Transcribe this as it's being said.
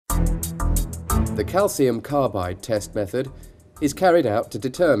The calcium carbide test method is carried out to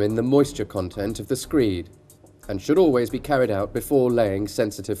determine the moisture content of the screed and should always be carried out before laying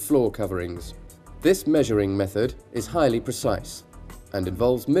sensitive floor coverings. This measuring method is highly precise and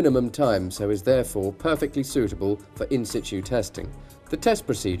involves minimum time, so is therefore perfectly suitable for in situ testing. The test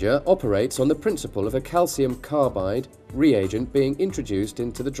procedure operates on the principle of a calcium carbide reagent being introduced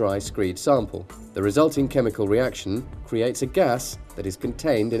into the dry screed sample. The resulting chemical reaction creates a gas that is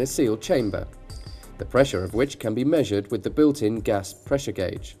contained in a sealed chamber, the pressure of which can be measured with the built-in gas pressure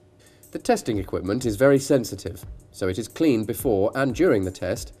gauge. The testing equipment is very sensitive, so it is cleaned before and during the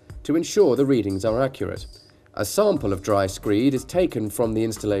test to ensure the readings are accurate. A sample of dry screed is taken from the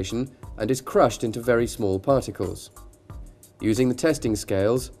installation and is crushed into very small particles. Using the testing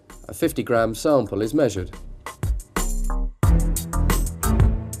scales, a 50-gram sample is measured.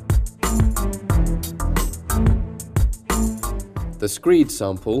 The screed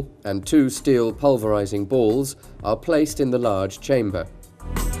sample and 2 steel pulverizing balls are placed in the large chamber.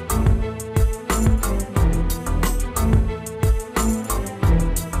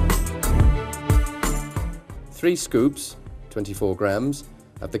 Three scoops, 24 grams,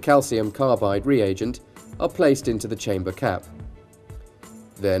 of the calcium carbide reagent are placed into the chamber cap.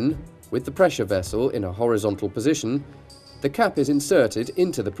 Then, with the pressure vessel in a horizontal position, the cap is inserted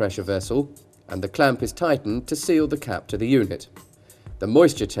into the pressure vessel and the clamp is tightened to seal the cap to the unit. The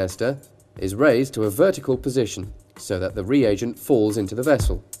moisture tester is raised to a vertical position so that the reagent falls into the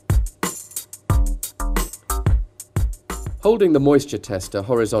vessel. Holding the moisture tester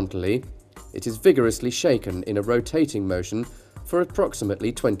horizontally, it is vigorously shaken in a rotating motion for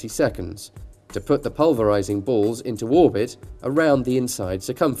approximately 20 seconds to put the pulverizing balls into orbit around the inside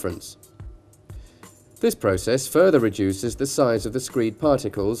circumference. This process further reduces the size of the screed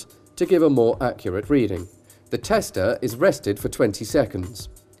particles to give a more accurate reading. The tester is rested for 20 seconds.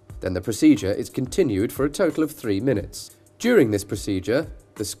 Then the procedure is continued for a total of 3 minutes. During this procedure,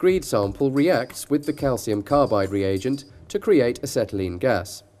 the screed sample reacts with the calcium carbide reagent to create acetylene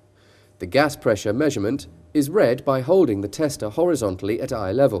gas. The gas pressure measurement is read by holding the tester horizontally at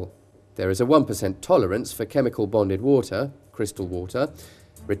eye level. There is a 1% tolerance for chemical bonded water, crystal water,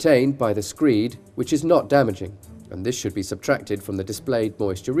 retained by the screed, which is not damaging, and this should be subtracted from the displayed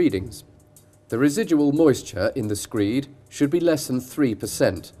moisture readings. The residual moisture in the screed should be less than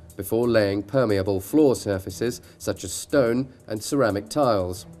 3% before laying permeable floor surfaces such as stone and ceramic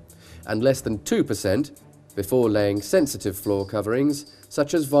tiles, and less than 2% before laying sensitive floor coverings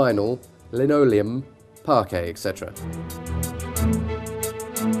such as vinyl, linoleum, parquet, etc.